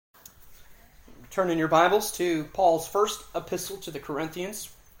Turn in your Bibles to Paul's first epistle to the Corinthians.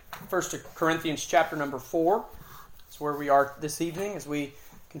 1 Corinthians chapter number 4. That's where we are this evening as we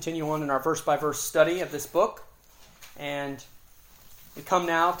continue on in our verse-by-verse study of this book. And we come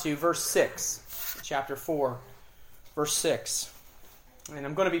now to verse 6, chapter 4, verse 6. And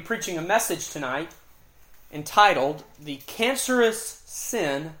I'm going to be preaching a message tonight entitled, The Cancerous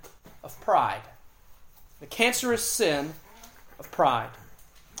Sin of Pride. The Cancerous Sin of Pride.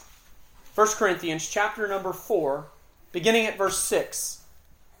 1 Corinthians chapter number 4, beginning at verse 6.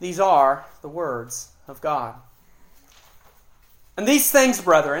 These are the words of God. And these things,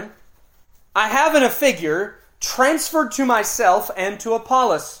 brethren, I have in a figure transferred to myself and to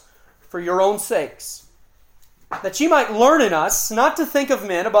Apollos for your own sakes, that ye might learn in us not to think of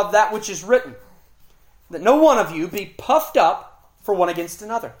men above that which is written, that no one of you be puffed up for one against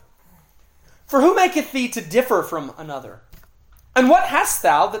another. For who maketh thee to differ from another? And what hast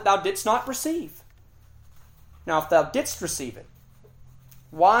thou that thou didst not receive? Now if thou didst receive it,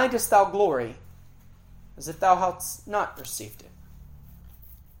 why dost thou glory as if thou hadst not received it?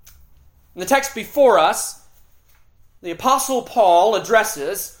 In the text before us, the Apostle Paul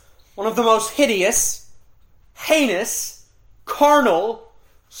addresses one of the most hideous, heinous, carnal,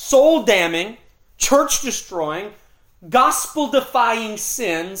 soul-damning, church-destroying, gospel-defying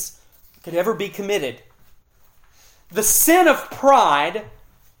sins that could ever be committed. The sin of pride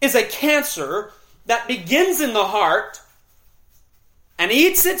is a cancer that begins in the heart and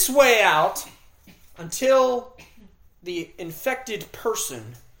eats its way out until the infected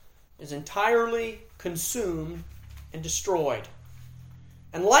person is entirely consumed and destroyed.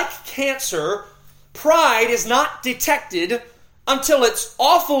 And like cancer, pride is not detected until its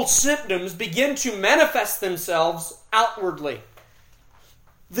awful symptoms begin to manifest themselves outwardly.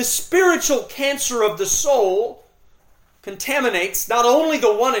 The spiritual cancer of the soul contaminates not only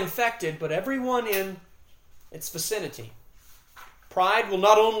the one infected, but everyone in its vicinity. Pride will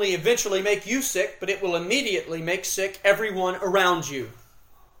not only eventually make you sick, but it will immediately make sick everyone around you.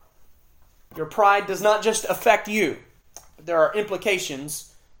 Your pride does not just affect you, but there are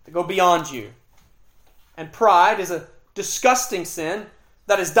implications that go beyond you. And pride is a disgusting sin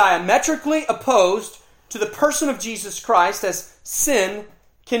that is diametrically opposed to the person of Jesus Christ as sin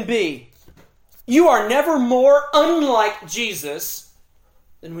can be. You are never more unlike Jesus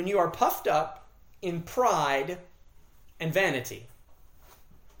than when you are puffed up in pride and vanity.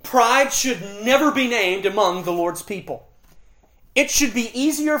 Pride should never be named among the Lord's people. It should be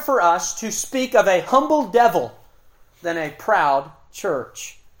easier for us to speak of a humble devil than a proud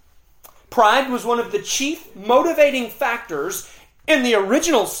church. Pride was one of the chief motivating factors in the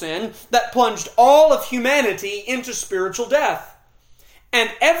original sin that plunged all of humanity into spiritual death. And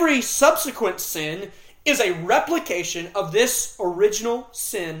every subsequent sin is a replication of this original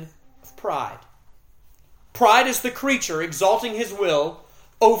sin of pride. Pride is the creature exalting his will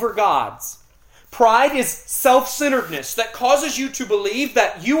over God's. Pride is self-centeredness that causes you to believe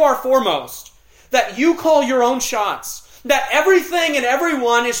that you are foremost, that you call your own shots, that everything and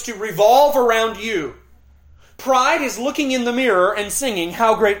everyone is to revolve around you. Pride is looking in the mirror and singing,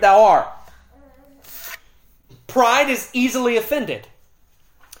 "How great thou art." Pride is easily offended.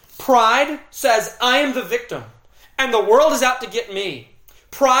 Pride says, "I am the victim, and the world is out to get me."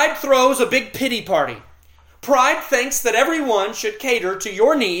 Pride throws a big pity party. Pride thinks that everyone should cater to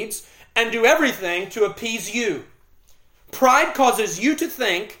your needs and do everything to appease you. Pride causes you to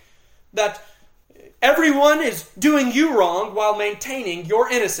think that everyone is doing you wrong while maintaining your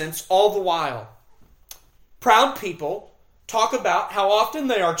innocence all the while. Proud people talk about how often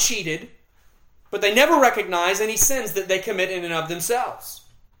they are cheated, but they never recognize any sins that they commit in and of themselves.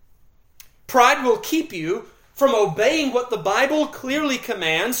 Pride will keep you from obeying what the Bible clearly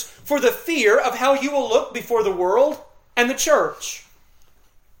commands for the fear of how you will look before the world and the church.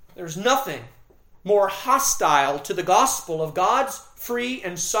 There's nothing more hostile to the gospel of God's free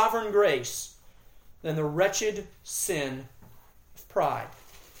and sovereign grace than the wretched sin of pride.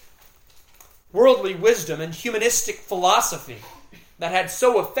 Worldly wisdom and humanistic philosophy that had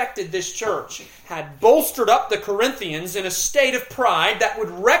so affected this church had bolstered up the Corinthians in a state of pride that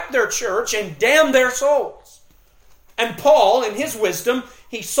would wreck their church and damn their souls. And Paul, in his wisdom,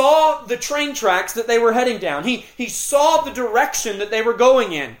 he saw the train tracks that they were heading down. He saw the direction that they were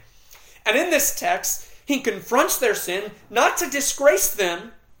going in. And in this text, he confronts their sin not to disgrace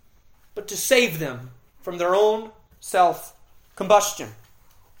them, but to save them from their own self-combustion.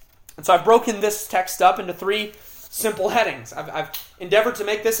 And so I've broken this text up into three simple headings. I've endeavored to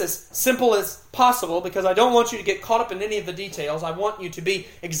make this as simple as possible because I don't want you to get caught up in any of the details. I want you to be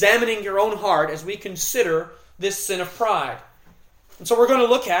examining your own heart as we consider this sin of pride. And so we're going to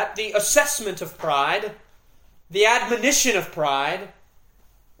look at the assessment of pride, the admonition of pride,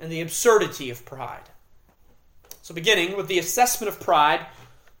 and the absurdity of pride. So beginning with the assessment of pride,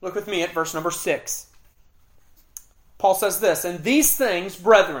 look with me at verse number 6. Paul says this, "And these things,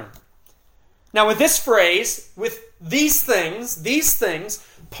 brethren." Now with this phrase, with these things,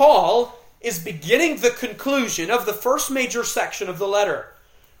 Paul is beginning the conclusion of the first major section of the letter.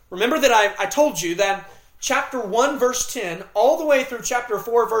 Remember that I told you that chapter 1, verse 10, all the way through chapter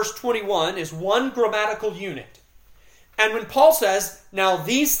 4, verse 21 is one grammatical unit. And when Paul says, "Now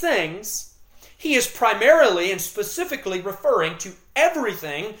these things," he is primarily and specifically referring to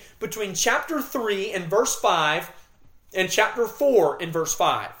everything between chapter 3 and verse 5 and chapter 4 and verse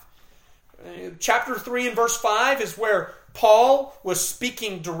 5. Chapter 3 and verse 5 is where Paul was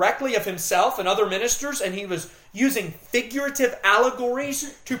speaking directly of himself and other ministers, and he was using figurative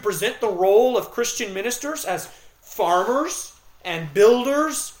allegories to present the role of Christian ministers as farmers and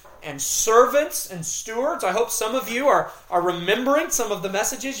builders and servants and stewards. I hope some of you are remembering some of the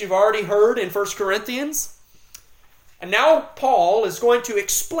messages you've already heard in 1 Corinthians. And now Paul is going to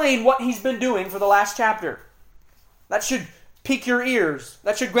explain what he's been doing for the last chapter. That should pique your ears.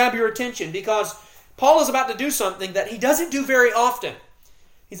 That should grab your attention, because Paul is about to do something that he doesn't do very often.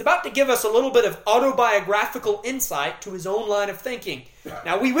 He's about to give us a little bit of autobiographical insight to his own line of thinking.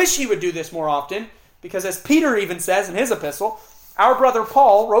 Now, we wish he would do this more often, because as Peter even says in his epistle, our brother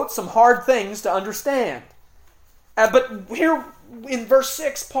Paul wrote some hard things to understand. But here in verse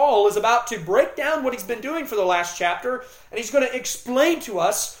 6, Paul is about to break down what he's been doing for the last chapter, and he's going to explain to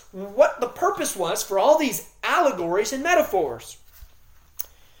us what the purpose was for all these allegories and metaphors.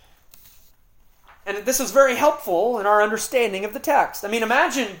 And this is very helpful in our understanding of the text. I mean,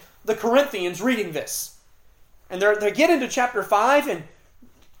 imagine the Corinthians reading this. And they get into chapter 5, and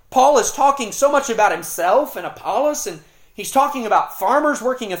Paul is talking so much about himself and Apollos, and he's talking about farmers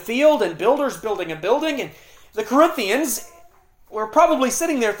working a field and builders building a building. And the Corinthians were probably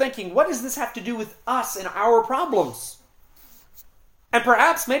sitting there thinking, what does this have to do with us and our problems? And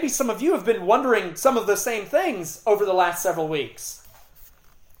perhaps maybe some of you have been wondering some of the same things over the last several weeks.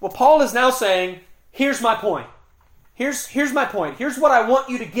 Well, Paul is now saying, here's my point. Here's my point. Here's what I want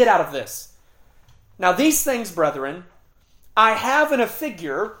you to get out of this. Now these things, brethren, I have in a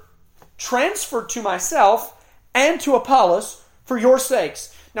figure transferred to myself and to Apollos for your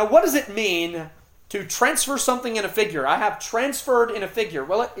sakes. Now what does it mean to transfer something in a figure? I have transferred in a figure.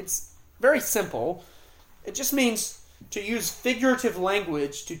 Well, it's very simple. It just means to use figurative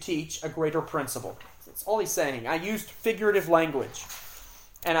language to teach a greater principle. That's all he's saying. I used figurative language.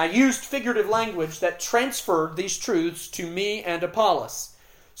 And I used figurative language that transferred these truths to me and Apollos.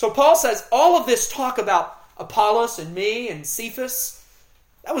 So Paul says all of this talk about Apollos and me and Cephas,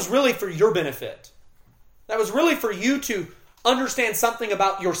 that was really for your benefit. That was really for you to understand something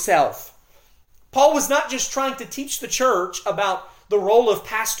about yourself. Paul was not just trying to teach the church about the role of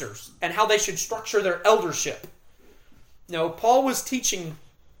pastors and how they should structure their eldership. No, Paul was teaching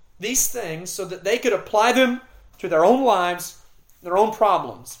these things so that they could apply them to their own lives, their own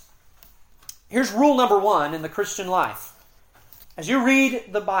problems. Here's rule number 1 in the Christian life. As you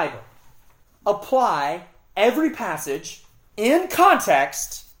read the Bible, apply every passage in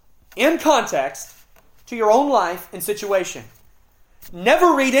context to your own life and situation.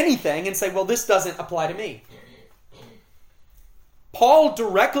 Never read anything and say, well, this doesn't apply to me. Paul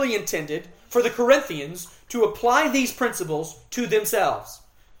directly intended for the Corinthians to apply these principles to themselves.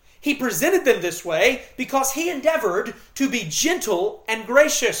 He presented them this way because he endeavored to be gentle and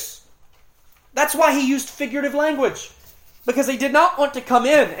gracious. That's why he used figurative language, because he did not want to come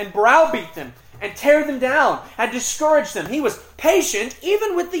in and browbeat them and tear them down and discourage them. He was patient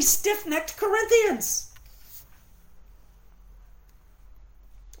even with these stiff-necked Corinthians.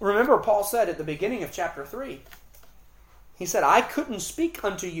 Remember, Paul said at the beginning of chapter 3, he said, I couldn't speak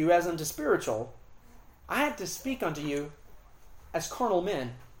unto you as unto spiritual. I had to speak unto you as carnal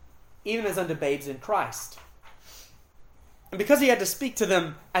men, even as unto babes in Christ. And because he had to speak to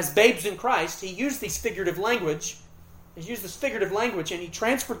them as babes in Christ, he used this figurative language. He used this figurative language, and he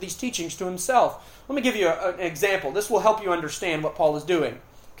transferred these teachings to himself. Let me give you an example. This will help you understand what Paul is doing.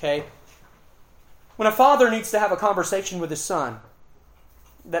 Okay? When a father needs to have a conversation with his son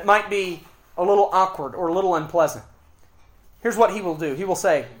that might be a little awkward or a little unpleasant, here's what he will do. He will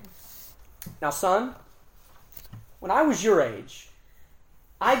say, now, son, when I was your age,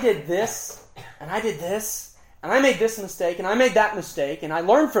 I did this, and I did this, and I made this mistake, and I made that mistake, and I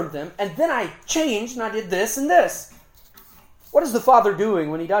learned from them, and then I changed, and I did this and this. What is the father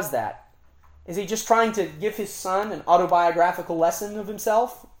doing when he does that? Is he just trying to give his son an autobiographical lesson of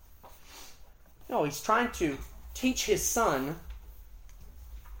himself? No, he's trying to teach his son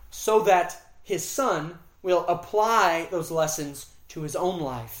so that his son will apply those lessons to his own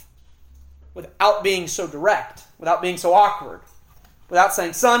life without being so direct, without being so awkward, without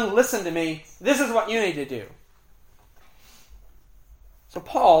saying, "Son, listen to me. This is what you need to do." So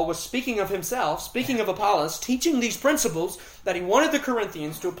Paul was speaking of himself, speaking of Apollos, teaching these principles that he wanted the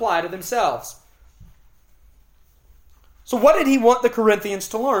Corinthians to apply to themselves. So what did he want the Corinthians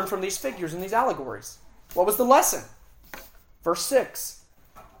to learn from these figures and these allegories? What was the lesson? Verse 6.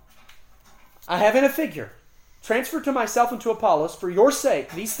 "I have in a figure transferred to myself and to Apollos for your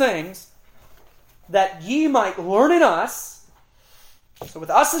sake these things, that ye might learn in us," so with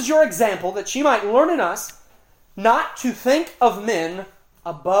us as your example, that ye might learn in us, "not to think of men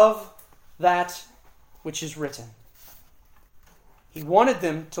above that which is written." He wanted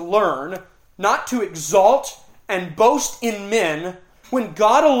them to learn not to exalt and boast in men when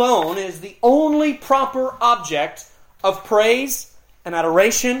God alone is the only proper object of praise and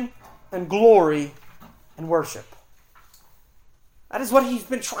adoration and glory and worship. That is what he's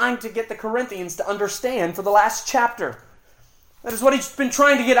been trying to get the Corinthians to understand for the last chapter. That is what he's been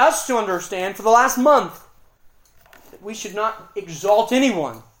trying to get us to understand for the last month. That we should not exalt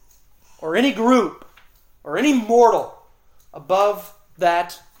anyone or any group or any mortal above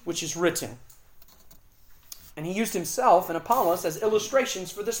that which is written. And he used himself and Apollos as illustrations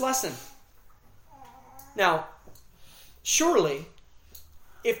for this lesson. Now, surely,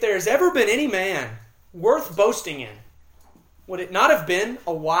 if there's ever been any man worth boasting in, would it not have been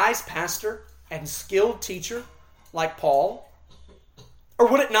a wise pastor and skilled teacher like Paul? Or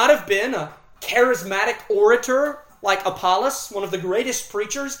would it not have been a charismatic orator like Apollos, one of the greatest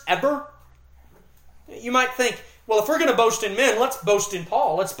preachers ever? You might think, well, if we're going to boast in men, let's boast in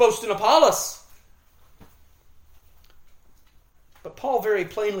Paul. Let's boast in Apollos. But Paul very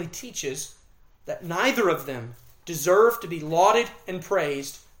plainly teaches that neither of them deserve to be lauded and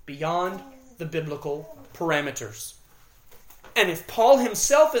praised beyond the biblical parameters. And if Paul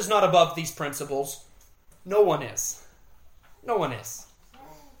himself is not above these principles, no one is. No one is.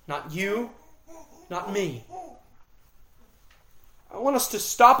 Not you, not me. I want us to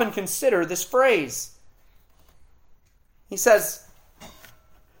stop and consider this phrase. He says,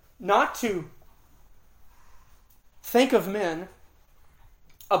 not to think of men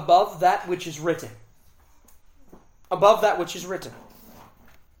above that which is written. Above that which is written.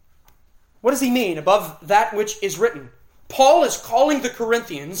 What does he mean, above that which is written? Paul is calling the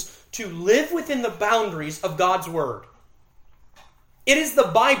Corinthians to live within the boundaries of God's Word. It is the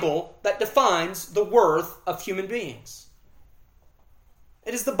Bible that defines the worth of human beings.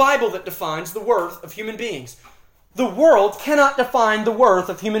 It is the Bible that defines the worth of human beings. The world cannot define the worth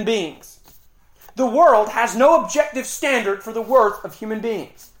of human beings. The world has no objective standard for the worth of human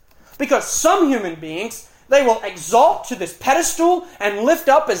beings. Because some human beings, they will exalt to this pedestal and lift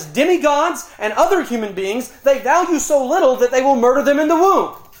up as demigods, and other human beings, they value so little that they will murder them in the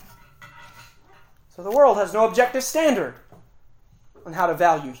womb. So the world has no objective standard on how to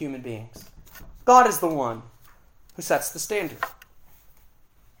value human beings. God is the one who sets the standard.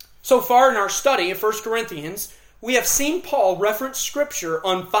 So far in our study of 1 Corinthians, we have seen Paul reference Scripture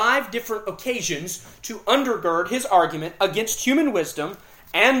on 5 different occasions to undergird his argument against human wisdom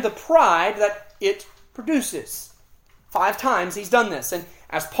and the pride that it produces. 5 times he's done this. And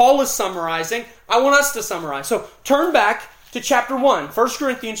as Paul is summarizing, I want us to summarize. So turn back to chapter 1. 1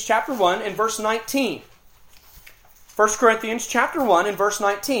 Corinthians chapter 1 and verse 19. 1 Corinthians chapter 1 and verse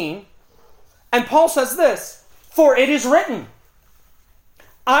 19. And Paul says this, "For it is written,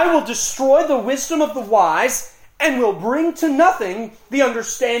 I will destroy the wisdom of the wise and will bring to nothing the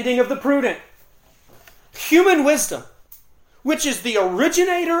understanding of the prudent." Human wisdom, which is the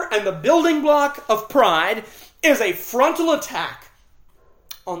originator and the building block of pride, is a frontal attack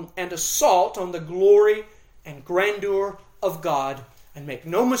and assault on the glory and grandeur of God. And make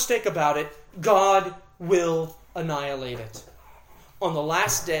no mistake about it, God will annihilate it. On the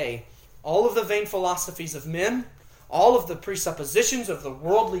last day, all of the vain philosophies of men, all of the presuppositions of the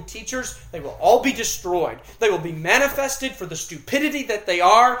worldly teachers, they will all be destroyed. They will be manifested for the stupidity that they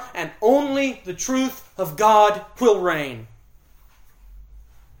are, and only the truth of God will reign.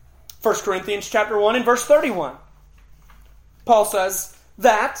 1 Corinthians chapter 1 and verse 31. Paul says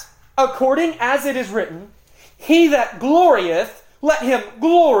that, according as it is written, "He that glorieth, let him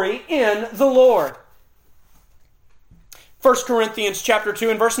glory in the Lord." 1 Corinthians chapter 2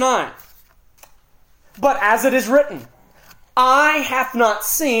 and verse 9. "But as it is written, eye hath not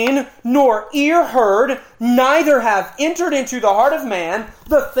seen, nor ear heard, neither have entered into the heart of man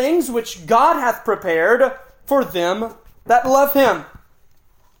the things which God hath prepared for them that love him."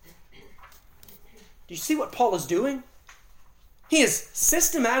 Do you see what Paul is doing? He is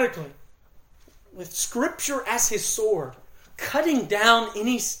systematically, with Scripture as his sword, cutting down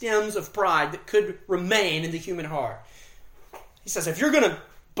any stems of pride that could remain in the human heart. He says, if you're going to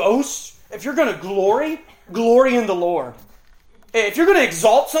boast, if you're going to glory, glory in the Lord. If you're going to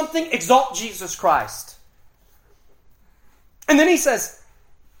exalt something, exalt Jesus Christ. And then he says,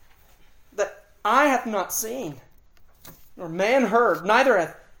 that eye hath not seen, nor man heard, neither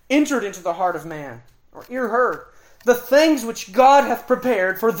hath entered into the heart of man, or ear heard, the things which God hath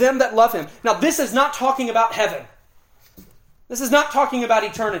prepared for them that love him. Now, this is not talking about heaven. This is not talking about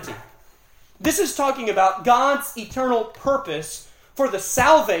eternity. This is talking about God's eternal purpose for the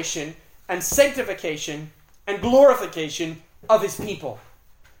salvation and sanctification and glorification of his people.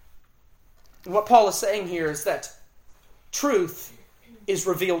 And what Paul is saying here is that truth is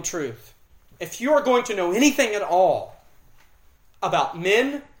revealed truth. If you are going to know anything at all about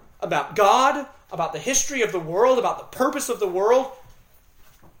men, about God, about the history of the world, about the purpose of the world,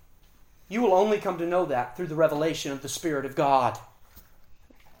 you will only come to know that through the revelation of the Spirit of God.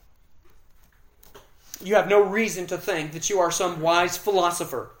 You have no reason to think that you are some wise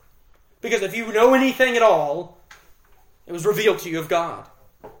philosopher, because if you know anything at all, it was revealed to you of God.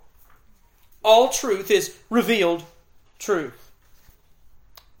 All truth is revealed truth.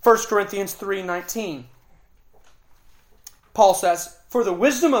 1 Corinthians 3:19. Paul says, for the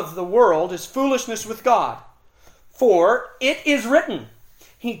wisdom of the world is foolishness with God. For it is written,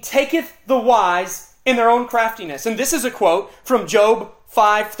 he taketh the wise in their own craftiness. And this is a quote from Job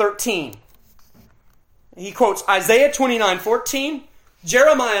 5:13. He quotes Isaiah 29:14,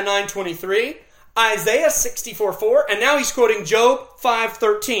 Jeremiah 9:23, Isaiah 64:4, and now he's quoting Job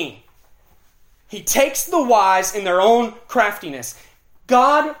 5:13. He takes the wise in their own craftiness.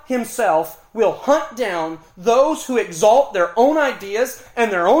 God himself will hunt down those who exalt their own ideas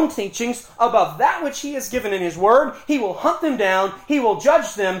and their own teachings above that which he has given in his word. He will hunt them down, he will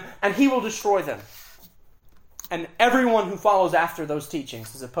judge them, and he will destroy them. And everyone who follows after those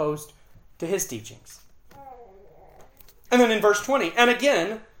teachings is opposed to his teachings. And then in verse 20, and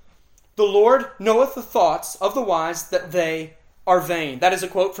again, the Lord knoweth the thoughts of the wise, that they are vain. That is a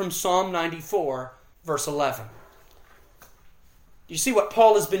quote from Psalm 94, verse 11. You see what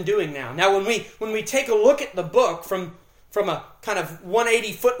Paul has been doing now. Now, when we take a look at the book from a kind of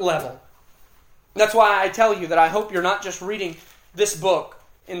 180-foot level, that's why I tell you that I hope you're not just reading this book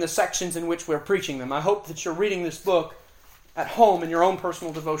in the sections in which we're preaching them. I hope that you're reading this book at home in your own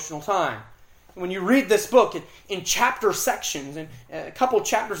personal devotional time. When you read this book in chapter sections, and a couple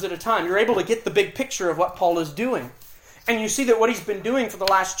chapters at a time, you're able to get the big picture of what Paul is doing. And you see that what he's been doing for the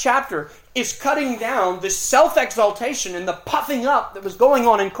last chapter is cutting down this self-exaltation and the puffing up that was going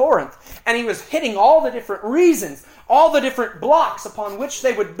on in Corinth. And he was hitting all the different reasons, all the different blocks upon which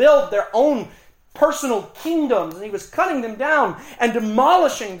they would build their own personal kingdoms. And he was cutting them down and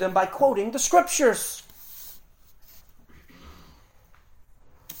demolishing them by quoting the Scriptures.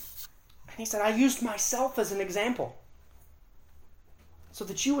 And he said, I used myself as an example so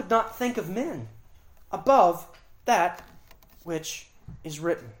that you would not think of men above that which is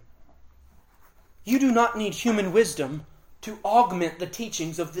written. You do not need human wisdom to augment the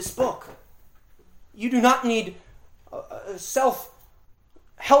teachings of this book. You do not need a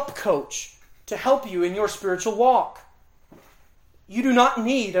self-help coach to help you in your spiritual walk. You do not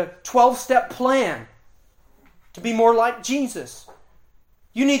need a 12-step plan to be more like Jesus.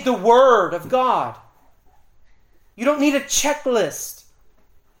 You need the Word of God. You don't need a checklist.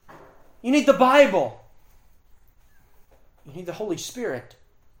 You need the Bible. You need the Holy Spirit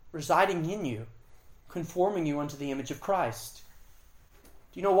residing in you, conforming you unto the image of Christ.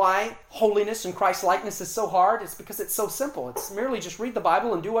 Do you know why holiness and Christ-likeness is so hard? It's because it's so simple. It's merely just read the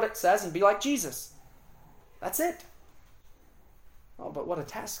Bible and do what it says and be like Jesus. That's it. Oh, but what a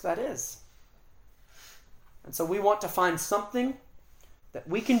task that is. And so we want to find something that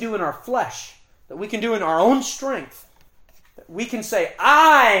we can do in our flesh, that we can do in our own strength, that we can say,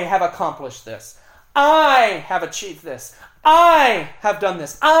 I have accomplished this. I have achieved this. I have done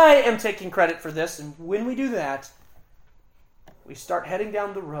this. I am taking credit for this. And when we do that, we start heading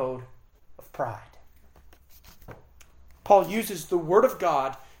down the road of pride. Paul uses the Word of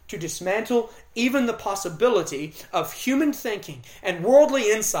God to dismantle even the possibility of human thinking and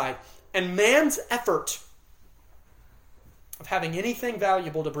worldly insight and man's effort of having anything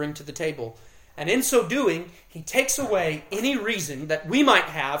valuable to bring to the table. And in so doing, he takes away any reason that we might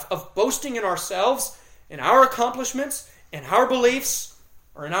have of boasting in ourselves, in our accomplishments, in our beliefs,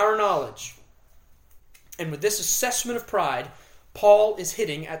 or in our knowledge. And with this assessment of pride, Paul is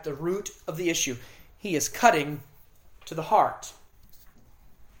hitting at the root of the issue. He is cutting to the heart.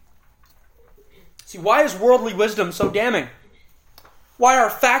 See, why is worldly wisdom so damning? Why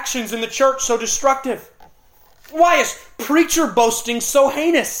are factions in the church so destructive? Why is preacher boasting so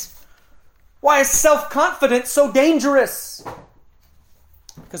heinous? Why is self-confidence so dangerous?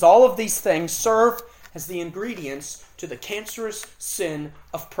 Because all of these things serve as the ingredients to the cancerous sin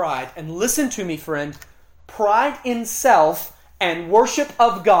of pride. And listen to me, friend. Pride in self and worship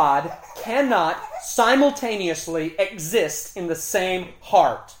of God cannot simultaneously exist in the same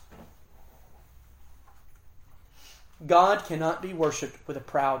heart. God cannot be worshipped with a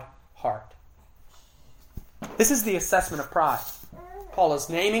proud heart. This is the assessment of pride. Paul is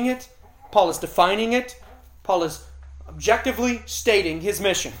naming it. Paul is defining it. Paul is objectively stating his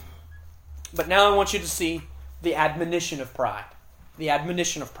mission. But now I want you to see the admonition of pride. The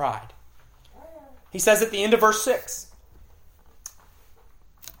admonition of pride. He says at the end of verse 6,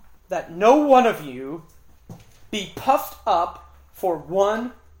 that no one of you be puffed up for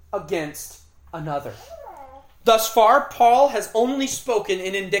one against another. Thus far, Paul has only spoken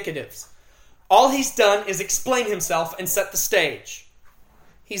in indicatives. All he's done is explain himself and set the stage.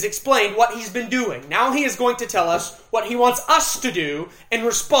 He's explained what he's been doing. Now he is going to tell us what he wants us to do in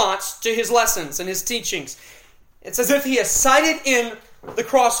response to his lessons and his teachings. It's as if he has sighted in the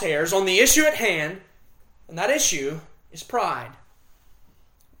crosshairs on the issue at hand, and that issue is pride.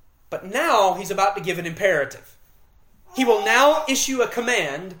 But now he's about to give an imperative. He will now issue a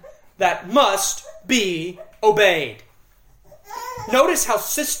command that must be obeyed. Notice how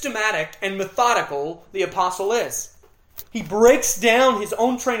systematic and methodical the apostle is. He breaks down his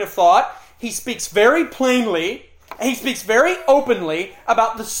own train of thought. He speaks very plainly, and he speaks very openly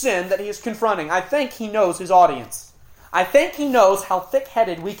about the sin that he is confronting. I think he knows his audience. I think he knows how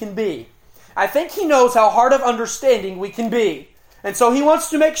thick-headed we can be. I think he knows how hard of understanding we can be. And so he wants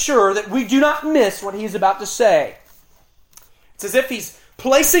to make sure that we do not miss what he is about to say. It's as if he's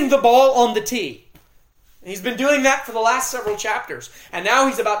placing the ball on the tee. He's been doing that for the last several chapters. And now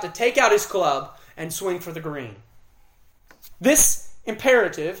he's about to take out his club and swing for the green. This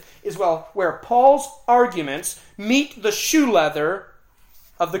imperative is, where Paul's arguments meet the shoe leather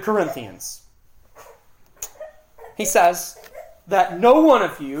of the Corinthians. He says that no one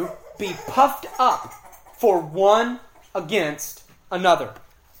of you be puffed up for one against another.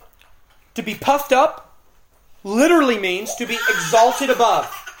 To be puffed up literally means to be exalted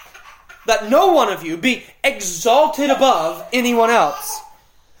above. That no one of you be exalted above anyone else.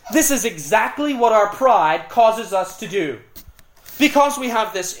 This is exactly what our pride causes us to do. Because we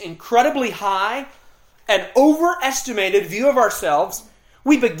have this incredibly high and overestimated view of ourselves,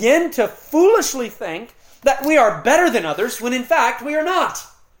 we begin to foolishly think that we are better than others when in fact we are not.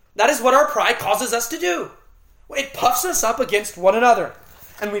 That is what our pride causes us to do. It puffs us up against one another.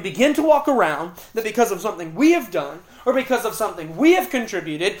 And we begin to walk around that because of something we have done or because of something we have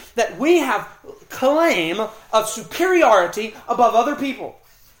contributed, that we have claim of superiority above other people.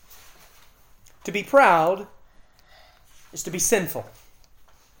 To be proud is to be sinful.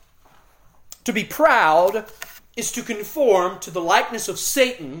 To be proud is to conform to the likeness of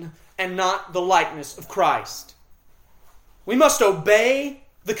Satan and not the likeness of Christ. We must obey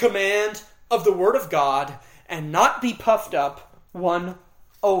the command of the Word of God and not be puffed up one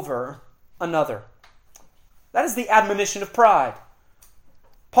over another. That is the admonition of pride.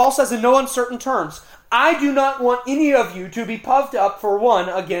 Paul says in no uncertain terms, I do not want any of you to be puffed up for one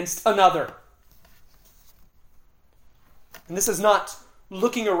against another. And this is not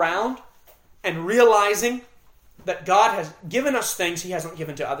looking around and realizing that God has given us things He hasn't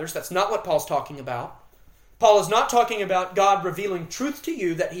given to others. That's not what Paul's talking about. Paul is not talking about God revealing truth to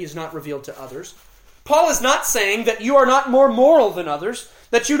you that He has not revealed to others. Paul is not saying that you are not more moral than others,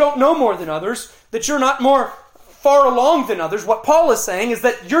 that you don't know more than others, that you're not more far along than others. What Paul is saying is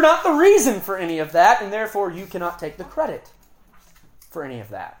that you're not the reason for any of that, and therefore you cannot take the credit for any of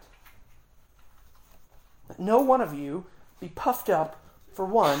that. Let no one of you be puffed up for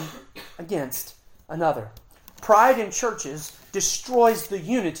one against another. Pride in churches destroys the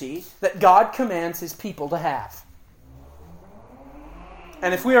unity that God commands His people to have.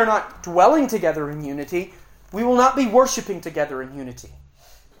 And if we are not dwelling together in unity, we will not be worshiping together in unity.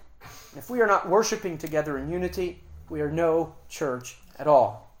 If we are not worshiping together in unity, we are no church at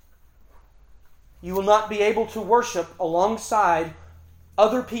all. You will not be able to worship alongside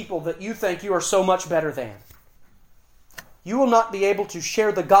other people that you think you are so much better than. You will not be able to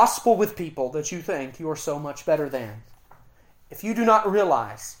share the gospel with people that you think you are so much better than. If you do not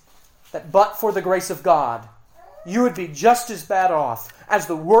realize that but for the grace of God, you would be just as bad off as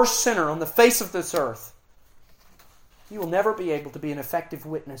the worst sinner on the face of this earth, you will never be able to be an effective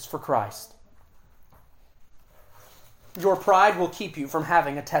witness for Christ. Your pride will keep you from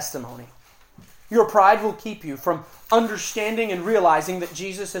having a testimony. Your pride will keep you from understanding and realizing that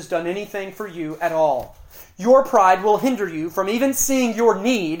Jesus has done anything for you at all. Your pride will hinder you from even seeing your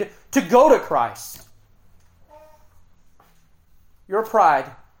need to go to Christ. Your pride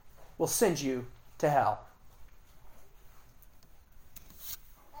will send you to hell.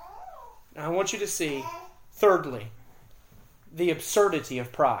 Now I want you to see, thirdly, the absurdity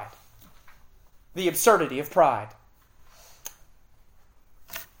of pride. The absurdity of pride.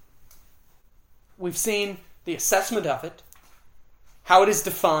 We've seen the assessment of it, how it is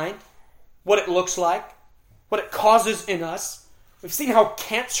defined, what it looks like, what it causes in us. We've seen how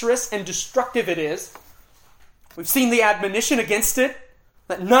cancerous and destructive it is. We've seen the admonition against it,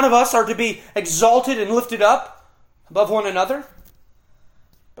 that none of us are to be exalted and lifted up above one another.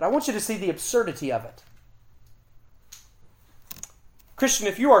 But I want you to see the absurdity of it. Christian,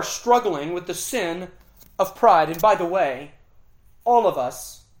 if you are struggling with the sin of pride, and by the way, all of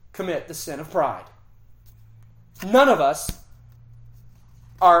us commit the sin of pride. None of us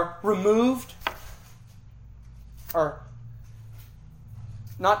are removed or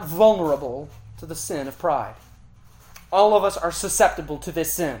not vulnerable to the sin of pride. All of us are susceptible to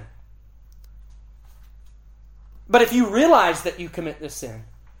this sin. But if you realize that you commit this sin,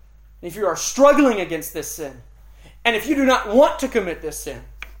 if you are struggling against this sin, and if you do not want to commit this sin,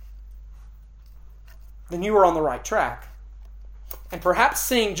 then you are on the right track. And perhaps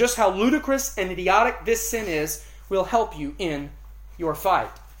seeing just how ludicrous and idiotic this sin is will help you in your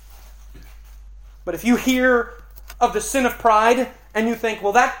fight. But if you hear of the sin of pride and you think,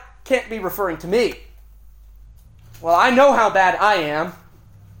 well, that can't be referring to me. Well, I know how bad I am.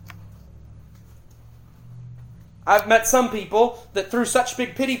 I've met some people that threw such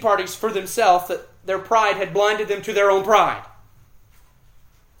big pity parties for themselves that their pride had blinded them to their own pride.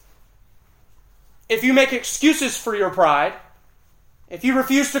 If you make excuses for your pride, if you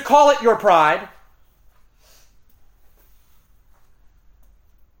refuse to call it your pride,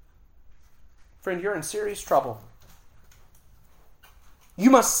 friend, you're in serious trouble. You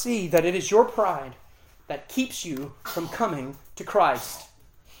must see that it is your pride that keeps you from coming to Christ.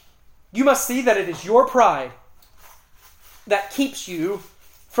 You must see that it is your pride that keeps you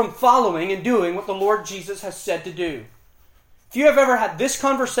from following and doing what the Lord Jesus has said to do. If you have ever had this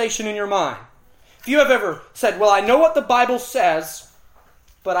conversation in your mind, if you have ever said, well, I know what the Bible says,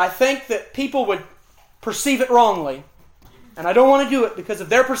 but I think that people would perceive it wrongly, and I don't want to do it because of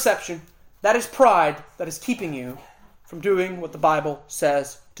their perception, that is pride that is keeping you from doing what the Bible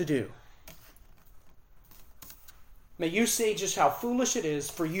says to do. May you see just how foolish it is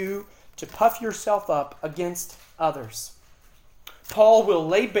for you to puff yourself up against others. Paul will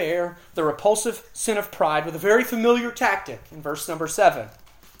lay bare the repulsive sin of pride with a very familiar tactic in verse number 7.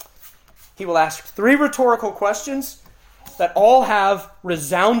 He will ask 3 rhetorical questions that all have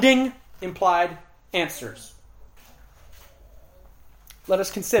resounding implied answers. Let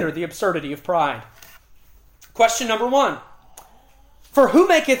us consider the absurdity of pride. Question number 1. For who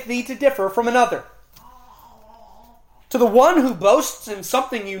maketh thee to differ from another? To the one who boasts in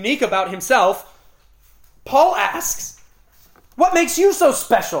something unique about himself, Paul asks, what makes you so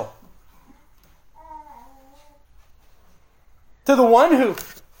special? To the one who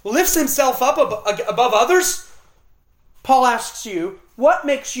lifts himself up above others, Paul asks you, what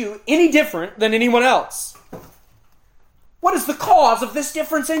makes you any different than anyone else? What is the cause of this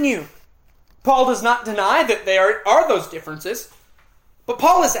difference in you? Paul does not deny that there are those differences, but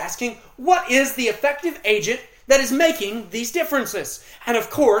Paul is asking, what is the effective agent that is making these differences? And of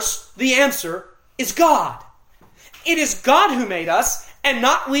course, the answer is God. It is God who made us, and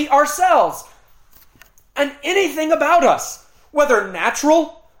not we ourselves. And anything about us, whether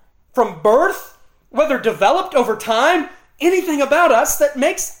natural, from birth, whether developed over time, anything about us that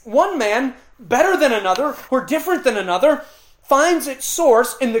makes one man better than another or different than another, finds its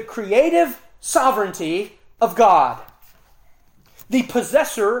source in the creative sovereignty of God. The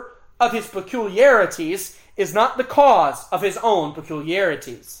possessor of his peculiarities is not the cause of his own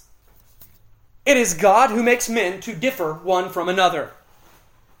peculiarities. It is God who makes men to differ one from another.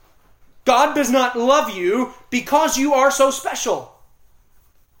 God does not love you because you are so special.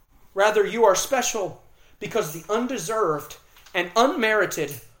 Rather, you are special because the undeserved and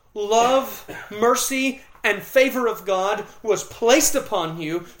unmerited love, mercy, and favor of God was placed upon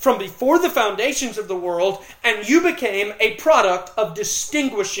you from before the foundations of the world, and you became a product of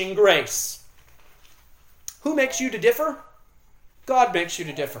distinguishing grace. Who makes you to differ? God makes you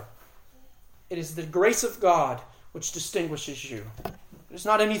to differ. It is the grace of God which distinguishes you. It is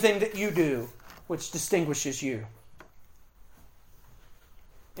not anything that you do which distinguishes you.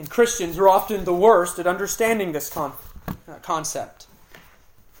 And Christians are often the worst at understanding this concept.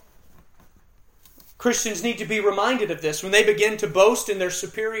 Christians need to be reminded of this when they begin to boast in their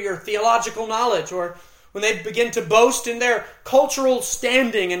superior theological knowledge, or when they begin to boast in their cultural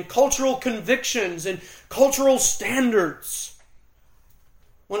standing and cultural convictions and cultural standards.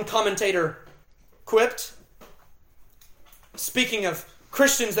 One commentator quipped, speaking of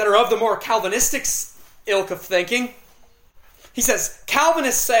Christians that are of the more Calvinistic ilk of thinking, he says,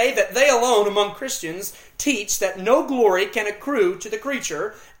 Calvinists say that they alone among Christians teach that no glory can accrue to the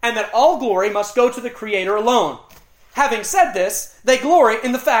creature and that all glory must go to the Creator alone. Having said this, they glory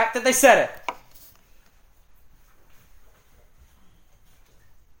in the fact that they said it.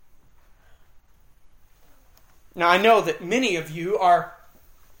 Now, I know that many of you are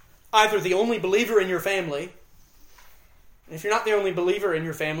either the only believer in your family, and if you're not the only believer in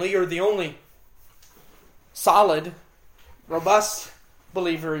your family, you're the only solid, robust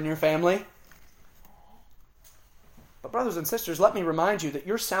believer in your family. But brothers and sisters, let me remind you that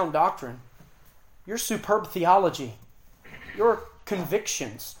your sound doctrine, your superb theology, your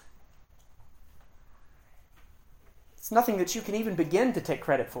convictions, it's nothing that you can even begin to take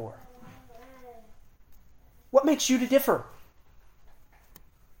credit for. What makes you to differ?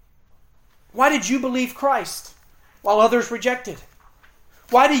 Why did you believe Christ while others rejected?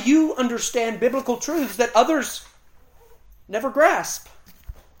 Why do you understand biblical truths that others never grasp?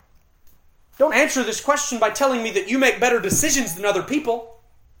 Don't answer this question by telling me that you make better decisions than other people.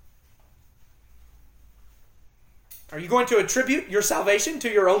 Are you going to attribute your salvation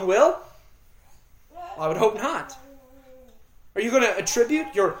to your own will? Well, I would hope not. Are you going to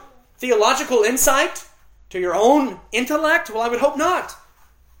attribute your theological insight to your own intellect? Well, I would hope not.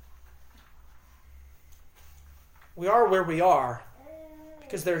 We are where we are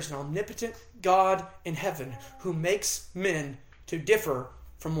because there's an omnipotent God in heaven who makes men to differ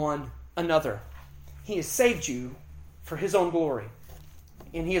from one another. He has saved you for His own glory,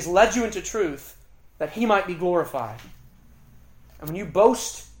 and He has led you into truth that He might be glorified. And when you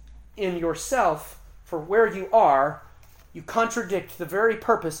boast in yourself for where you are, you contradict the very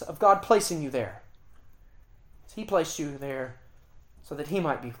purpose of God placing you there. He placed you there so that He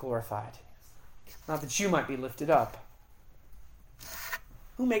might be glorified, not that you might be lifted up.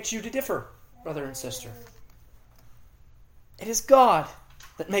 Who makes you to differ, brother and sister? It is God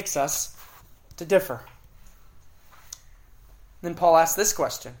that makes us to differ. Then Paul asks this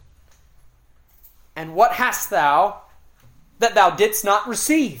question, and what hast thou that thou didst not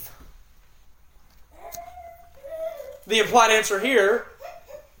receive? The implied answer here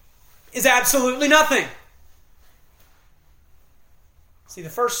is absolutely nothing. See, the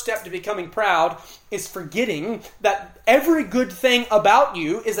first step to becoming proud is forgetting that every good thing about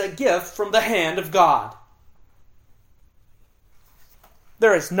you is a gift from the hand of God.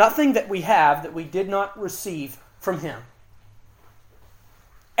 There is nothing that we have that we did not receive from Him.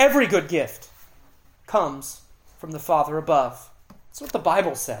 Every good gift comes from the Father above. That's what the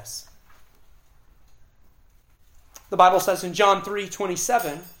Bible says. The Bible says in John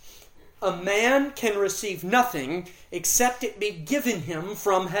 3:27, a man can receive nothing except it be given him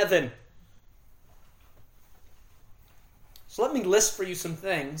from heaven. So let me list for you some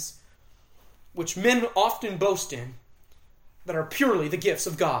things which men often boast in that are purely the gifts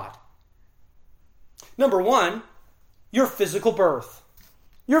of God. Number one, your physical birth.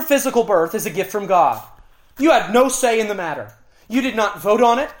 Your physical birth is a gift from God. You had no say in the matter. You did not vote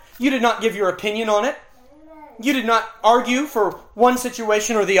on it. You did not give your opinion on it. You did not argue for one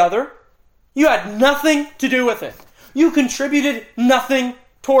situation or the other. You had nothing to do with it. You contributed nothing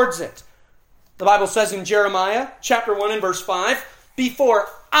towards it. The Bible says in Jeremiah chapter 1 and verse 5, before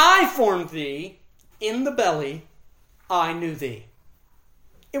I formed thee in the belly, I knew thee.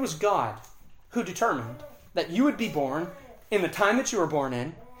 It was God who determined that you would be born in the time that you were born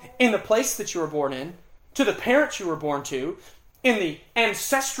in the place that you were born in, to the parents you were born to, in the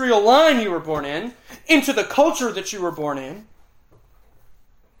ancestral line you were born in, into the culture that you were born in.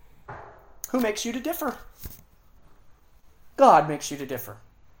 Who makes you to differ? God makes you to differ.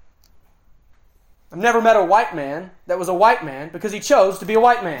 I've never met a white man that was a white man because he chose to be a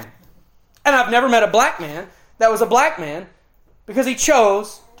white man. And I've never met a black man that was a black man because he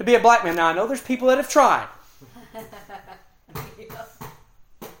chose to be a black man. Now, I know there's people that have tried.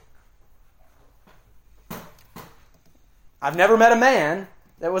 I've never met a man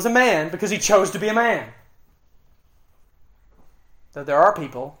that was a man because he chose to be a man. So there are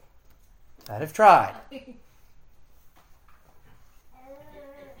people that have tried.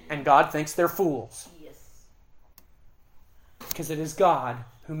 And God thinks they're fools. Yes. Because it is God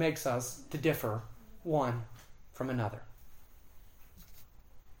who makes us to differ one from another.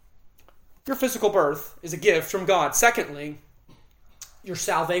 Your physical birth is a gift from God. Secondly, your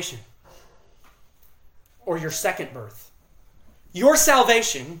salvation. or your second birth. Your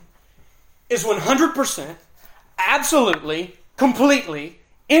salvation is 100%, absolutely, completely,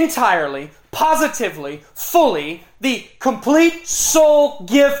 entirely, positively, fully, the complete soul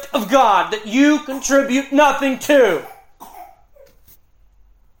gift of God that you contribute nothing to.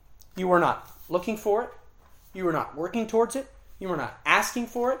 You are not looking for it. You are not working towards it. You are not asking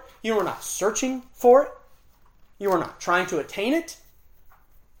for it. You are not searching for it. You are not trying to attain it.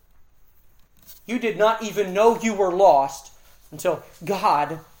 You did not even know you were lost until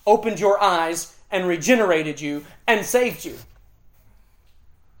God opened your eyes and regenerated you and saved you.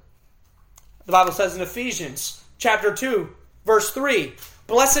 The Bible says in Ephesians chapter 2, verse 3,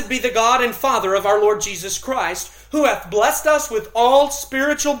 "Blessed be the God and Father of our Lord Jesus Christ, who hath blessed us with all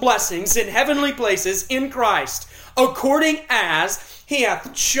spiritual blessings in heavenly places in Christ, according as He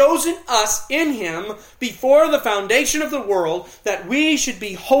hath chosen us in Him before the foundation of the world, that we should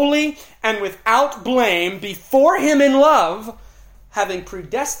be holy and without blame before Him in love, having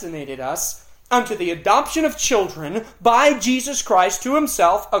predestinated us unto the adoption of children by Jesus Christ to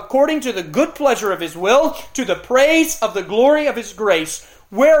Himself, according to the good pleasure of His will, to the praise of the glory of His grace,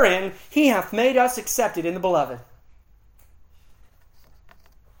 wherein He hath made us accepted in the Beloved."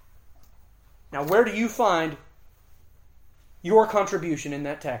 Now, where do you find your contribution in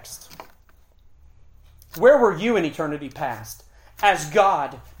that text? Where were you in eternity past, as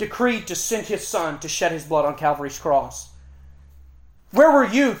God decreed to send His Son to shed His blood on Calvary's cross? Where were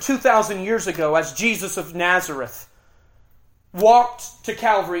you 2,000 years ago as Jesus of Nazareth walked to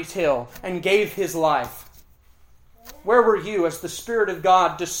Calvary's hill and gave His life? Where were you as the Spirit of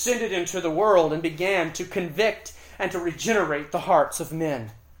God descended into the world and began to convict and to regenerate the hearts of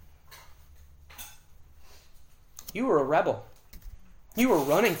men? You were a rebel. You were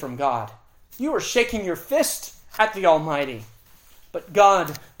running from God. You were shaking your fist at the Almighty. But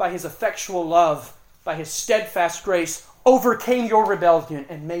God, by His effectual love, by His steadfast grace, overcame your rebellion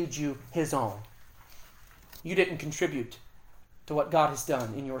and made you His own. You didn't contribute to what God has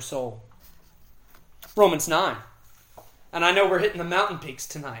done in your soul. Romans 9. And I know we're hitting the mountain peaks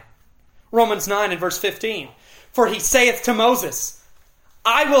tonight. Romans 9 and verse 15. "For He saith to Moses,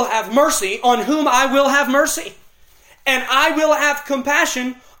 I will have mercy on whom I will have mercy, and I will have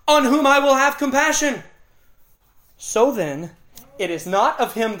compassion on whom I will have compassion. So then, it is not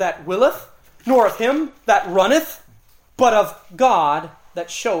of him that willeth, nor of him that runneth, but of God that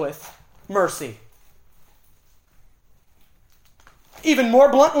showeth mercy." Even more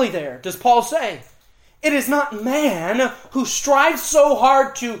bluntly there, does Paul say, it is not man who strives so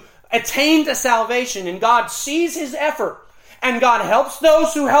hard to attain to salvation, and God sees his effort, and God helps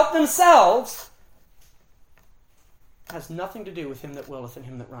those who help themselves. It has nothing to do with him that willeth and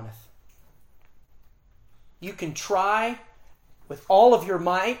him that runneth. You can try with all of your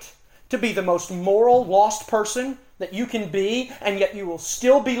might to be the most moral, lost person that you can be, and yet you will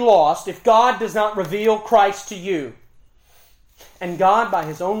still be lost if God does not reveal Christ to you. And God, by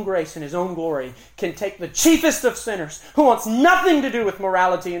His own grace and His own glory, can take the chiefest of sinners, who wants nothing to do with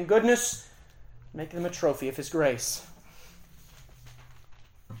morality and goodness, make them a trophy of His grace.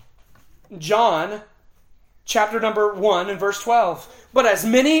 John, chapter number 1 and verse 12. "But as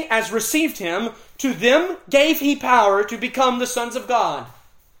many as received Him, to them gave He power to become the sons of God."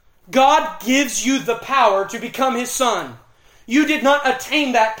 God gives you the power to become His son. You did not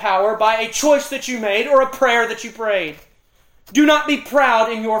attain that power by a choice that you made or a prayer that you prayed. Do not be proud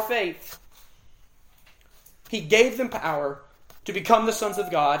in your faith. He gave them power to become the sons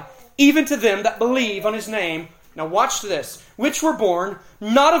of God, even to them that believe on His name. Now watch this. "Which were born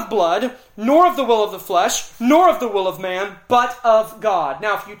not of blood, nor of the will of the flesh, nor of the will of man, but of God."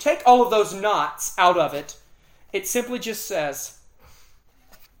 Now if you take all of those nots out of it, it simply just says,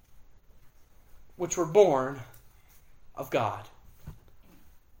 which were born of God.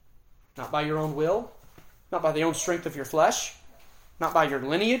 Not by your own will, not by the own strength of your flesh, not by your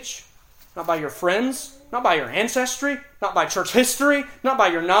lineage, not by your friends, not by your ancestry, not by church history, not by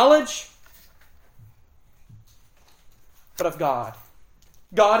your knowledge, but of God.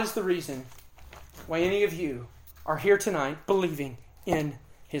 God is the reason why any of you are here tonight believing in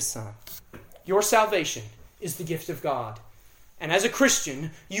His Son. Your salvation is the gift of God. And as a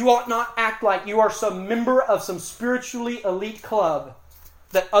Christian, you ought not act like you are some member of some spiritually elite club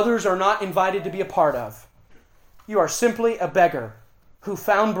that others are not invited to be a part of. You are simply a beggar who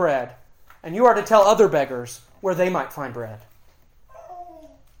found bread, and you are to tell other beggars where they might find bread.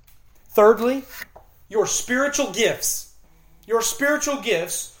 Thirdly, your spiritual gifts. Your spiritual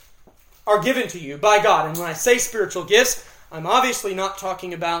gifts are given to you by God. And when I say spiritual gifts, I'm obviously not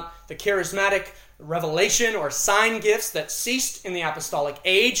talking about the charismatic revelation or sign gifts that ceased in the apostolic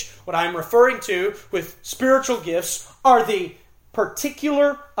age. What I'm referring to with spiritual gifts are the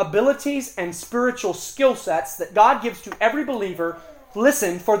particular abilities and spiritual skill sets that God gives to every believer,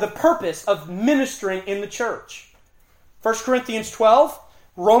 listen, for the purpose of ministering in the church. 1 Corinthians 12,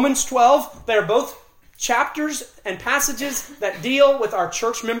 Romans 12, they are both chapters and passages that deal with our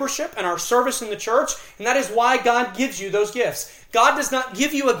church membership and our service in the church, and that is why God gives you those gifts. God does not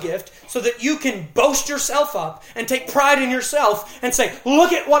give you a gift so that you can boast yourself up and take pride in yourself and say,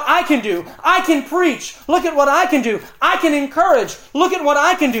 look at what I can do. I can preach. Look at what I can do. I can encourage. Look at what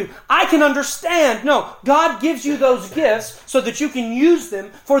I can do. I can understand. No, God gives you those gifts so that you can use them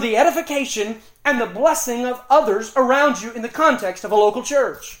for the edification and the blessing of others around you in the context of a local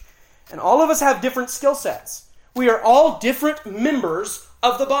church. And all of us have different skill sets. We are all different members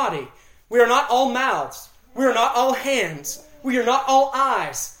of the body. We are not all mouths. We are not all hands. We are not all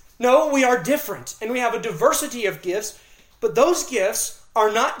eyes. No, we are different, and we have a diversity of gifts, but those gifts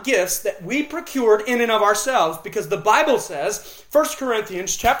are not gifts that we procured in and of ourselves, because the Bible says, 1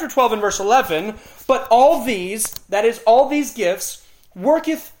 Corinthians chapter 12 and verse 11, but all these, that is, all these gifts,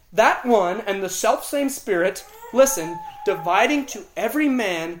 worketh that one and the selfsame Spirit, listen, dividing to every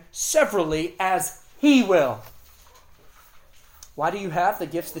man severally as he will. Why do you have the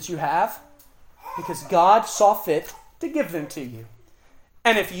gifts that you have? Because God saw fit to give them to you.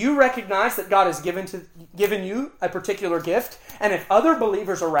 And if you recognize that God has given you a particular gift, and if other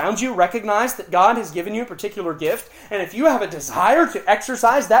believers around you recognize that God has given you a particular gift, and if you have a desire to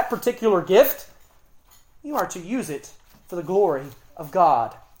exercise that particular gift, you are to use it for the glory of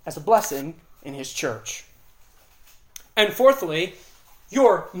God as a blessing in His church. And fourthly,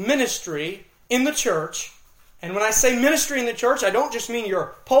 your ministry in the church, and when I say ministry in the church, I don't just mean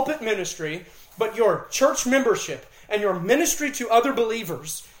your pulpit ministry, but your church membership and your ministry to other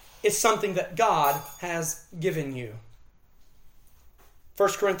believers is something that God has given you. 1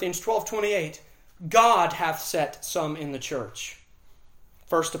 Corinthians 12:28, God hath set some in the church.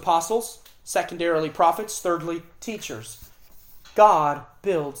 First apostles, secondarily prophets, thirdly teachers. God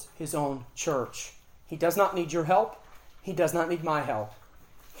builds His own church. He does not need your help. He does not need my help.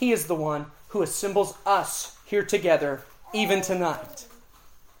 He is the one who assembles us here together even tonight.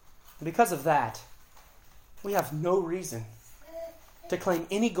 And because of that, we have no reason to claim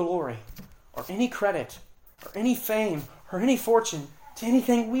any glory or any credit or any fame or any fortune to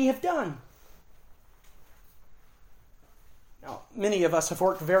anything we have done. Now, many of us have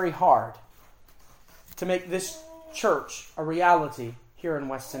worked very hard to make this church a reality here in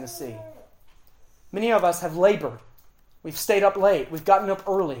West Tennessee. Many of us have labored. We've stayed up late. We've gotten up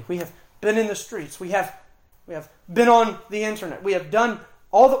early. We have been in the streets. We have been on the internet. We have done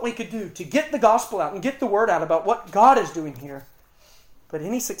all that we could do to get the gospel out and get the word out about what God is doing here. But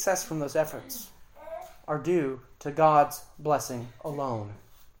any success from those efforts are due to God's blessing alone.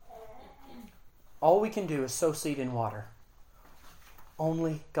 All we can do is sow seed in water.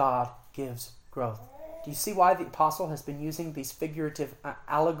 Only God gives growth. Do you see why the apostle has been using these figurative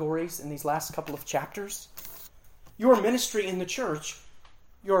allegories in these last couple of chapters? Your ministry in the church,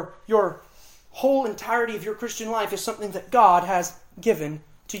 your whole entirety of your Christian life is something that God has given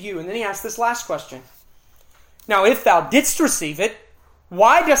to you. And then he asks this last question. Now, if thou didst receive it,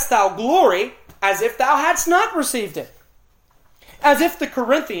 why dost thou glory as if thou hadst not received it? As if the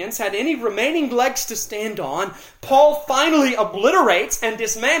Corinthians had any remaining legs to stand on, Paul finally obliterates and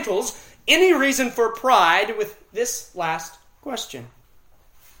dismantles any reason for pride with this last question.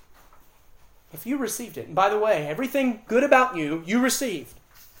 If you received it, and by the way, everything good about you, you received,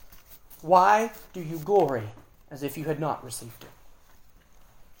 why do you glory as if you had not received it?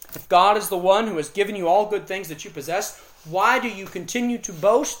 If God is the one who has given you all good things that you possess, why do you continue to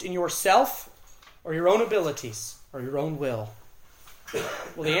boast in yourself or your own abilities or your own will?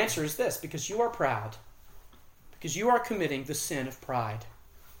 Well, the answer is this: because you are proud. Because you are committing the sin of pride.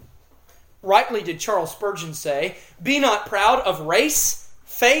 Rightly did Charles Spurgeon say, "Be not proud of race,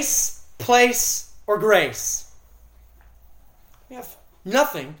 face, place, or grace." We have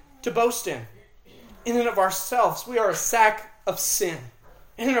nothing to boast in. In and of ourselves, we are a sack of sin.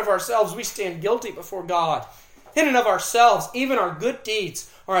 In and of ourselves, we stand guilty before God. In and of ourselves, even our good deeds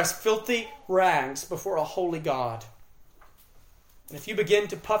are as filthy rags before a holy God. And if you begin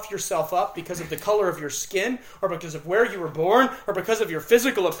to puff yourself up because of the color of your skin, or because of where you were born, or because of your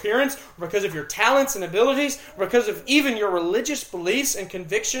physical appearance, or because of your talents and abilities, or because of even your religious beliefs and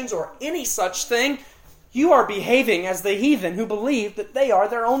convictions, or any such thing, you are behaving as the heathen who believe that they are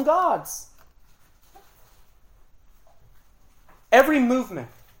their own gods. Every movement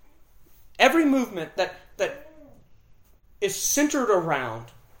that is centered around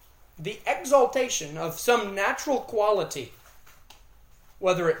the exaltation of some natural quality,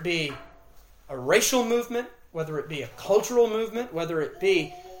 whether it be a racial movement, whether it be a cultural movement, whether it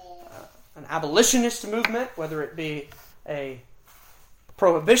be an abolitionist movement, whether it be a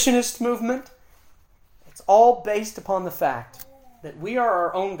prohibitionist movement, it's all based upon the fact that we are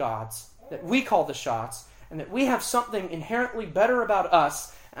our own gods, that we call the shots, and that we have something inherently better about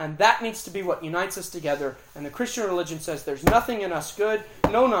us, and that needs to be what unites us together. And the Christian religion says there's nothing in us good,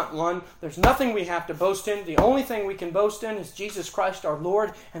 no, not one. There's nothing we have to boast in. The only thing we can boast in is Jesus Christ our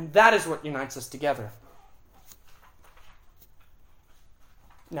Lord, and that is what unites us together.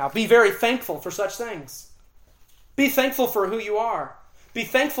 Now, be very thankful for such things. Be thankful for who you are. Be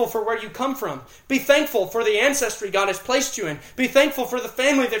thankful for where you come from. Be thankful for the ancestry God has placed you in. Be thankful for the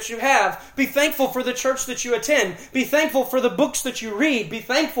family that you have. Be thankful for the church that you attend. Be thankful for the books that you read. Be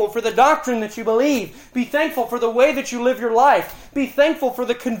thankful for the doctrine that you believe. Be thankful for the way that you live your life. Be thankful for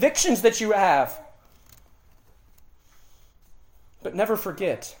the convictions that you have. But never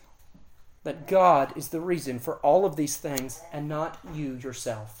forget that God is the reason for all of these things and not you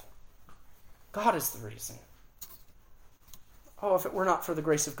yourself. God is the reason. Oh, if it were not for the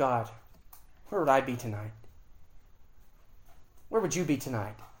grace of God, where would I be tonight? Where would you be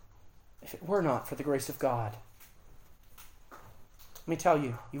tonight if it were not for the grace of God? Let me tell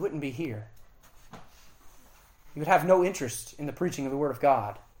you, you wouldn't be here. You would have no interest in the preaching of the Word of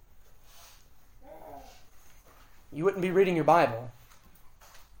God. You wouldn't be reading your Bible.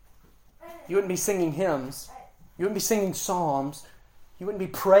 You wouldn't be singing hymns. You wouldn't be singing psalms. You wouldn't be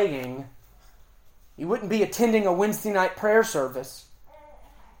praying. You wouldn't be attending a Wednesday night prayer service.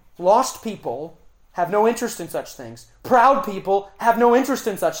 Lost people have no interest in such things. Proud people have no interest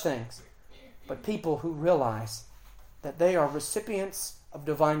in such things. But people who realize that they are recipients of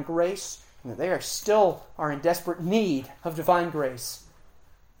divine grace and that they are in desperate need of divine grace,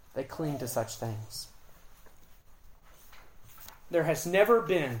 they cling to such things. There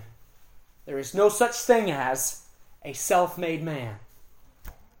is no such thing as a self-made man.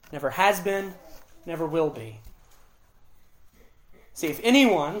 Never has been, never will be. See, if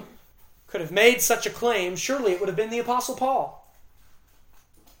anyone could have made such a claim, surely it would have been the Apostle Paul.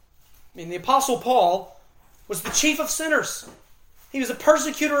 I mean, the Apostle Paul was the chief of sinners. He was a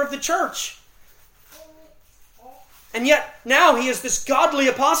persecutor of the church. And yet now he is this godly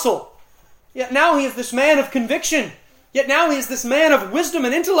apostle. Yet now he is this man of conviction. Yet now he is this man of wisdom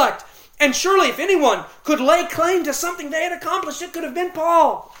and intellect. And surely if anyone could lay claim to something they had accomplished, it could have been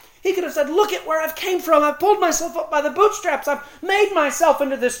Paul. He could have said, look at where I've came from. I've pulled myself up by the bootstraps. I've made myself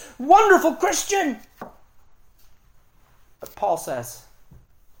into this wonderful Christian. But Paul says,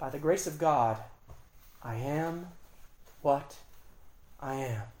 by the grace of God, I am what I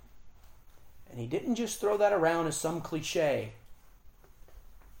am. And he didn't just throw that around as some cliche.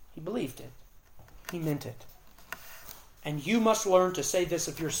 He believed it. He meant it. And you must learn to say this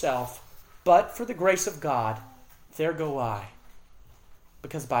of yourself, but for the grace of God, there go I.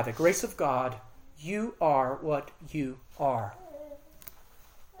 Because by the grace of God, you are what you are.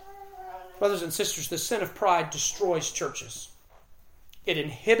 Brothers and sisters, the sin of pride destroys churches. It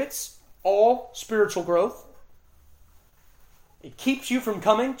inhibits all spiritual growth. It keeps you from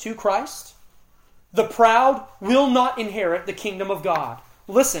coming to Christ. The proud will not inherit the kingdom of God.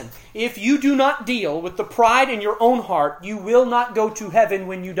 Listen, if you do not deal with the pride in your own heart, you will not go to heaven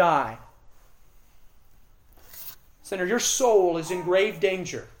when you die. Sinner, your soul is in grave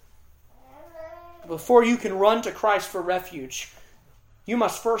danger. Before you can run to Christ for refuge, you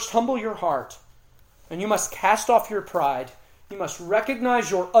must first humble your heart, and you must cast off your pride. You must recognize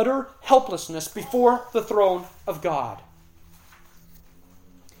your utter helplessness before the throne of God.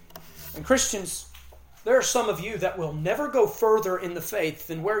 And Christians, there are some of you that will never go further in the faith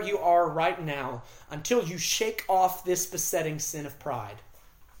than where you are right now until you shake off this besetting sin of pride.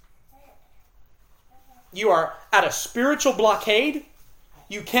 You are at a spiritual blockade.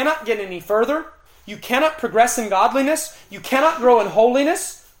 You cannot get any further. You cannot progress in godliness. You cannot grow in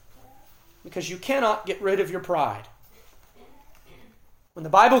holiness because you cannot get rid of your pride. When the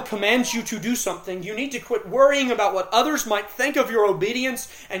Bible commands you to do something, you need to quit worrying about what others might think of your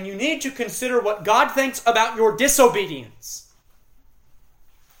obedience, and you need to consider what God thinks about your disobedience.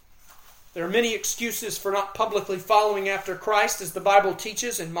 There are many excuses for not publicly following after Christ as the Bible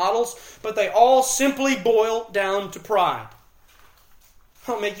teaches and models, but they all simply boil down to pride.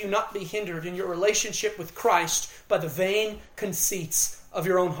 Oh, may you not be hindered in your relationship with Christ by the vain conceits of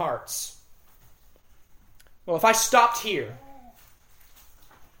your own hearts. Well, if I stopped here,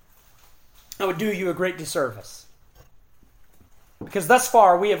 I would do you a great disservice. Because thus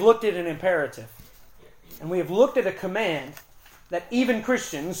far we have looked at an imperative, and we have looked at a command that even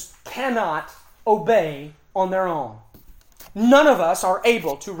Christians cannot obey on their own. None of us are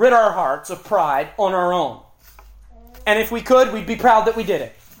able to rid our hearts of pride on our own. And if we could, we'd be proud that we did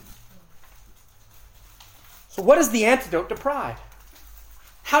it. So what is the antidote to pride?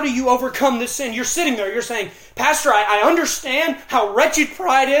 How do you overcome this sin? You're sitting there, you're saying, Pastor, I understand how wretched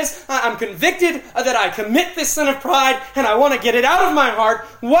pride is. I'm convicted that I commit this sin of pride, and I want to get it out of my heart.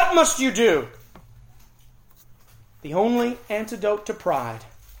 What must you do? The only antidote to pride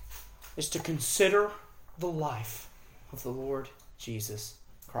is to consider the life of the Lord Jesus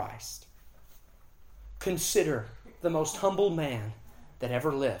Christ. Consider the most humble man that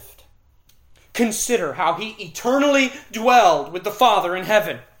ever lived. Consider how he eternally dwelled with the Father in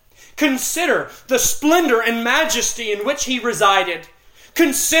heaven. Consider the splendor and majesty in which he resided.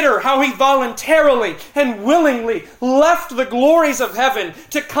 Consider how he voluntarily and willingly left the glories of heaven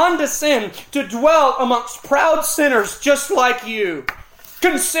to condescend to dwell amongst proud sinners just like you.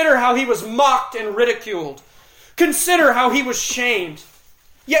 Consider how he was mocked and ridiculed. Consider how he was shamed.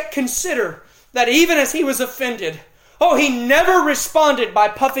 Yet consider that even as he was offended, he never responded by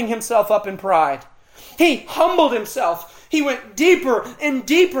puffing himself up in pride. He humbled himself. He went deeper and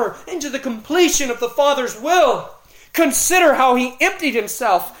deeper into the completion of the Father's will. Consider how he emptied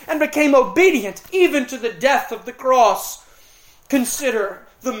himself and became obedient even to the death of the cross. Consider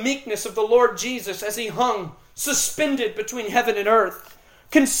the meekness of the Lord Jesus as he hung, suspended between heaven and earth.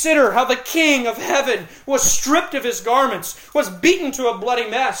 Consider how the King of heaven was stripped of his garments, was beaten to a bloody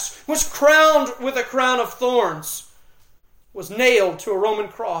mess, was crowned with a crown of thorns, was nailed to a Roman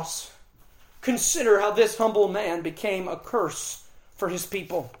cross. Consider how this humble man became a curse for his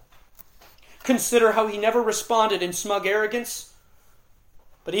people. Consider how he never responded in smug arrogance,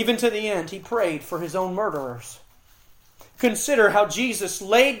 but even to the end he prayed for his own murderers. Consider how Jesus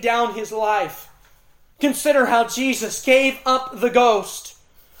laid down his life. Consider how Jesus gave up the ghost.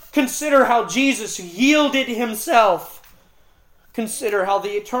 Consider how Jesus yielded himself. Consider how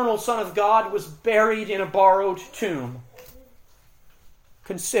the eternal Son of God was buried in a borrowed tomb.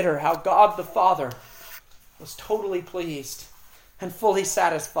 Consider how God the Father was totally pleased and fully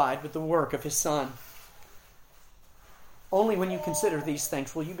satisfied with the work of his Son. Only when you consider these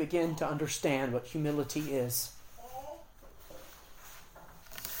things will you begin to understand what humility is.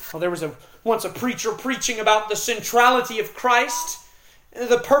 Well, there was once a preacher preaching about the centrality of Christ,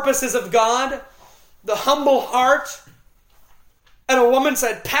 the purposes of God, the humble heart. And a woman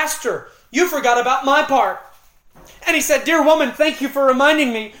said, Pastor, you forgot about my part. And he said, Dear woman, thank you for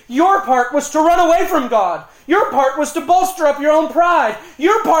reminding me. Your part was to run away from God. Your part was to bolster up your own pride.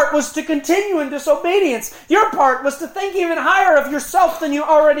 Your part was to continue in disobedience. Your part was to think even higher of yourself than you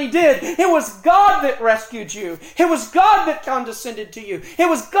already did. It was God that rescued you. It was God that condescended to you. It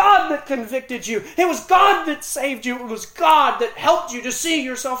was God that convicted you. It was God that saved you. It was God that helped you to see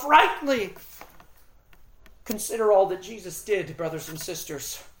yourself rightly. Consider all that Jesus did, brothers and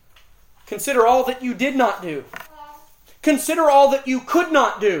sisters. Consider all that you did not do. Consider all that you could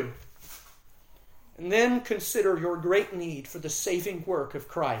not do. And then consider your great need for the saving work of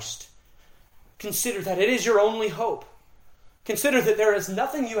Christ. Consider that it is your only hope. Consider that there is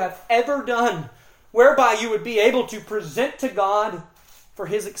nothing you have ever done whereby you would be able to present to God for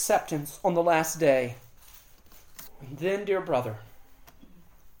his acceptance on the last day. And then, dear brother,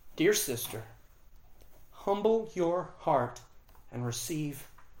 dear sister, humble your heart and receive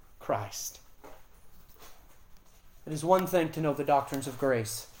Christ. It is one thing to know the doctrines of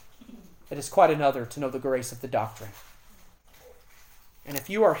grace. It is quite another to know the grace of the doctrine. And if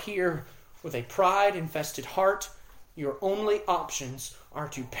you are here with a pride-infested heart, your only options are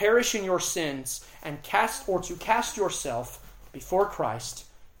to perish in your sins and cast yourself before Christ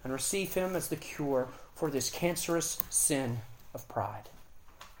and receive him as the cure for this cancerous sin of pride.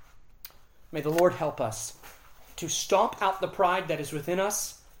 May the Lord help us to stomp out the pride that is within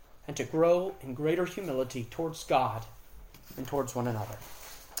us and to grow in greater humility towards God and towards one another.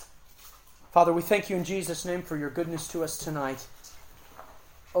 Father, we thank you in Jesus' name for your goodness to us tonight.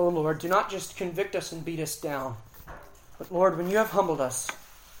 Oh Lord, do not just convict us and beat us down, but Lord, when you have humbled us,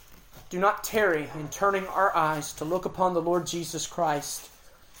 do not tarry in turning our eyes to look upon the Lord Jesus Christ,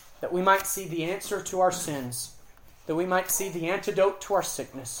 that we might see the answer to our sins, that we might see the antidote to our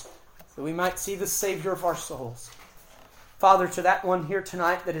sickness, that we might see the Savior of our souls. Father, to that one here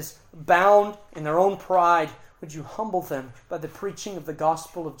tonight that is bound in their own pride, would you humble them by the preaching of the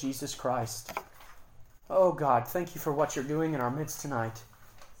gospel of Jesus Christ? Oh God, thank you for what you're doing in our midst tonight.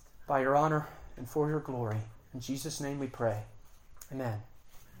 By your honor and for your glory. In Jesus' name we pray. Amen.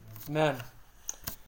 Amen.